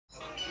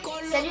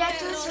Salut à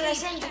tous sur la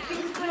chaîne de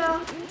Petite.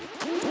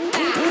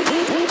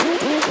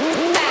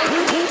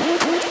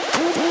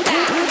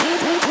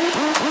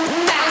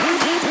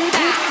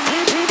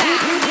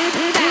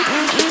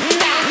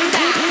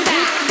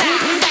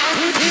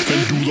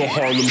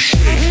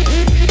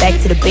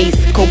 Back to the base,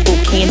 cocoa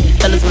candy,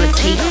 fellas wanna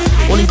taste.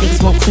 All these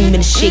niggas want cream in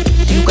a shake.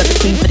 Do you got the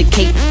cream for the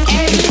cake?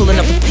 Keep you pulling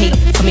up the paint.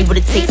 Tell me what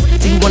it takes.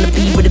 Do you wanna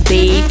be with a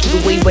babe?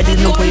 Keep away wetter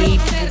than the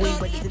wave. Keep away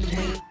wetter than the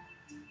wave.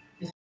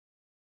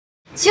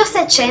 Sur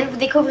cette chaîne, vous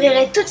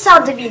découvrirez toutes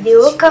sortes de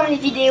vidéos, comme les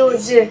vidéos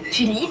de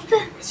Tulip,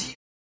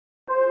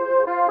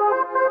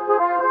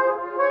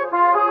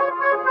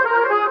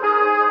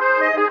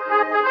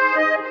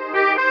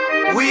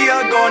 We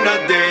are gonna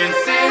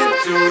dance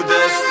into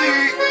the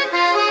sea.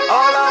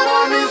 All I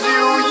want is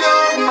you,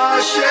 you're my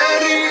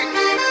chérie.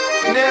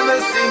 Never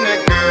seen a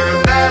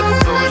girl that's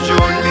so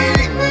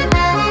jolie.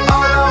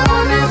 All I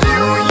want is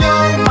you,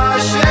 you're my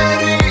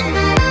chérie,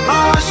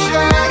 my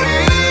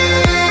chérie.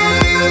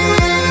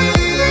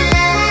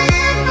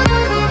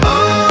 Oh,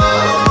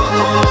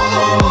 oh,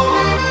 oh.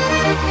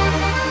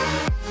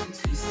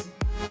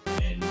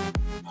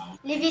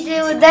 les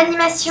vidéos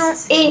d'animation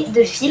et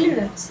de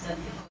films,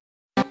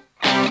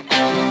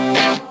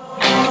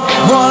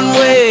 One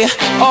way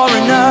or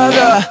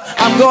another,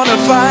 I'm gonna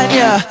find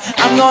ya.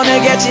 I'm gonna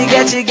get you,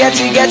 get you, get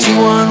you, get you.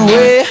 One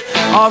way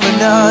or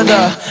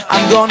another,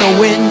 I'm gonna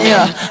win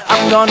ya.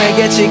 I'm gonna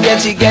get you,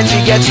 get you, get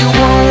you, get you.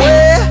 One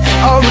way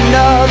or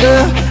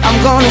another,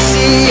 I'm gonna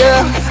see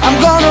ya. I'm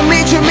gonna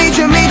meet you, meet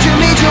you, meet you,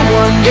 meet you.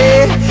 One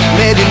day,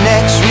 maybe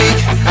next week,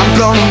 I'm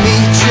gonna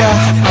meet ya.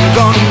 I'm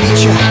gonna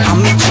meet ya, I'll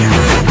meet ya.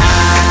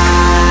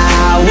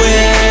 I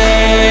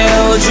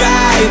will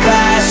drive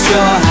past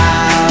your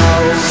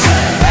house.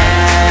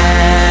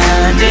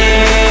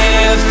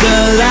 If the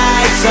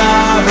lights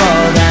are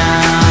all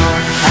down,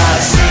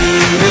 I'll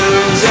see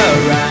who's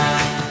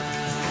around.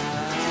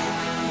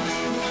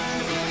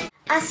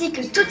 ainsi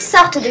que toutes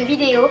sortes de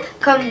vidéos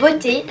comme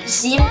beauté,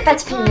 gym,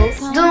 pâte fino.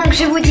 Donc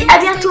je vous dis à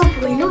bientôt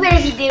pour une nouvelle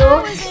vidéo.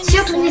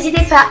 Surtout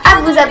n'hésitez pas à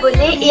vous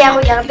abonner et à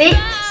regarder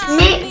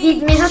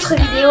mes autres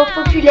vidéos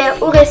populaires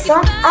ou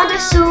récentes en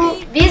dessous.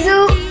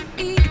 Bisous!